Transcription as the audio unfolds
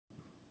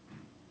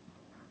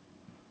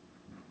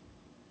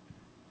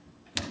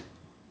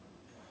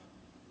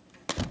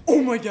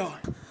Oh my god!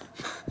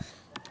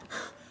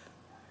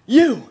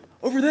 You!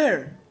 Over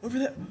there! Over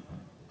there!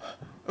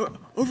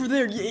 Over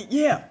there,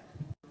 yeah!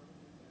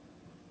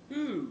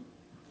 Who?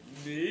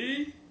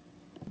 Me?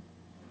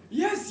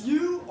 Yes,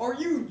 you! Are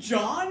you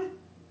John?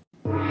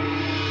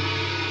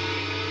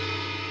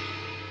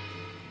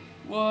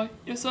 Why,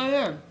 yes I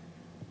am.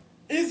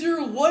 Is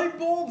your light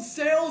bulb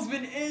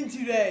salesman in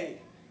today?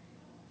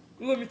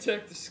 Let me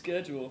check the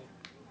schedule.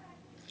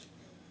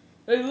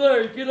 Hey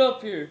Larry, get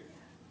up here.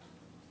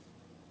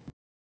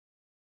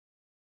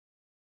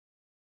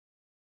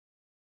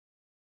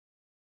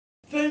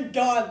 Thank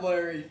God,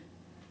 Larry.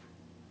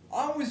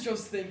 I was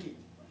just thinking,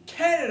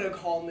 Canada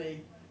called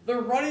me.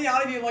 They're running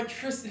out of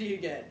electricity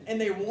again, and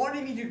they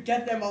wanted me to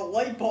get them a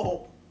light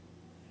bulb.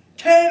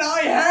 Can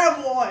I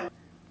have one?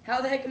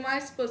 How the heck am I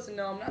supposed to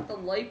know? I'm not the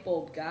light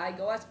bulb guy.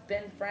 Go ask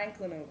Ben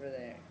Franklin over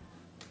there.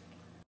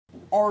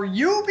 Are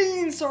you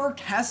being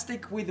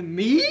sarcastic with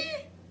me?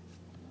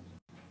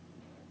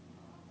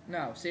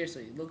 No,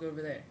 seriously, look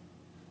over there.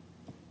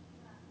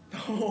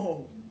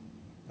 Oh,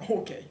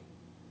 okay.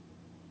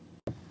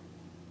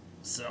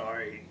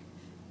 Sorry,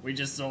 we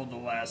just sold the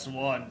last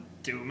one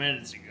 2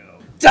 minutes ago.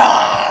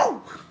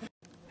 No!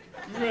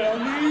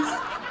 Brownies?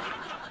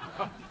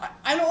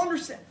 I don't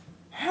understand.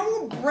 How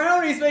will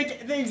brownies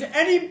make things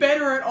any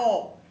better at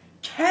all?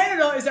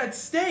 Canada is at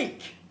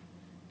stake.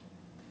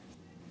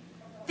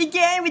 The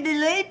guy with the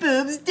light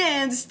bulb's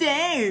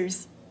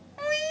downstairs.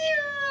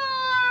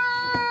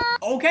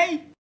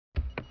 Okay.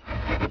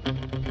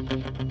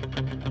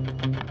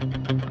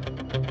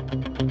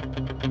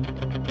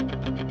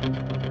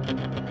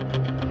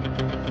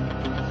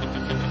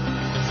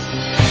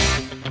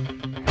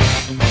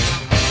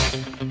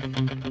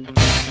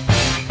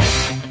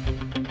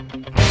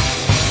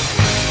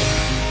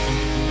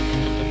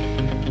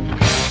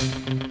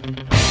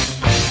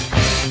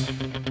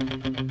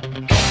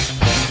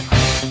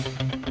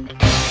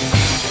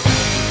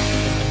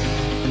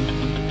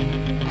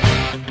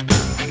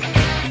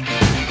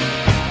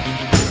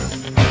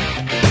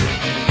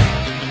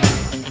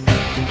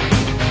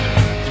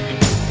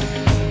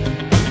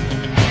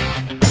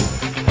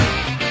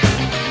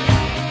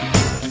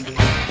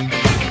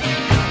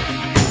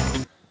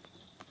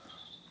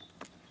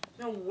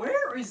 Now,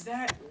 where is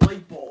that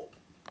light bulb?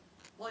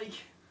 Like,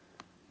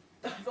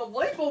 the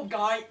light bulb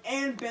guy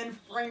and Ben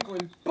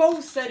Franklin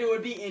both said it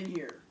would be in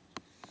here.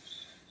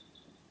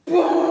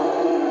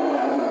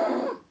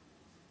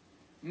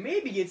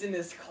 Maybe it's in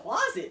this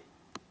closet.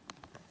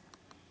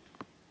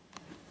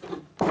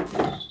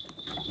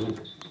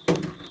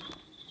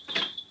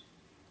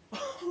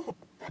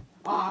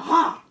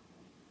 Aha!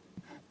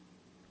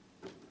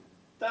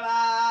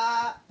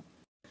 Ta-da!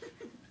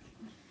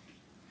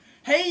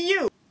 Hey,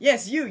 you!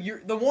 Yes,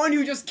 you're the one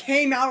who just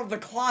came out of the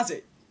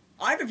closet.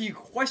 I have a few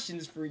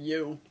questions for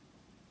you.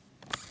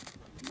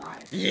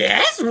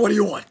 Yes? What do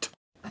you want?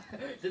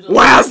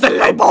 Where's the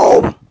light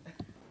bulb?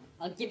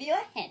 I'll give you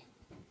a hint.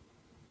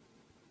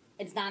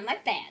 It's not in my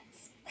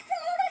pants.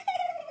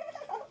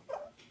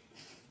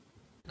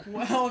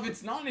 Well, if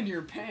it's not in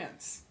your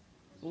pants,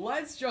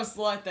 let's just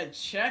let the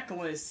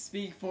checklist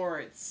speak for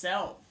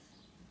itself.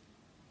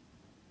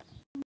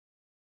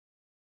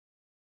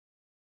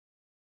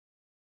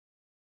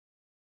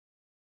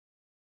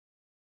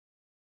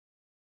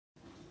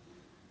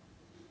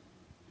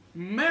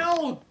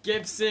 Mel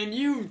Gibson,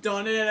 you've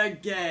done it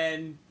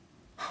again.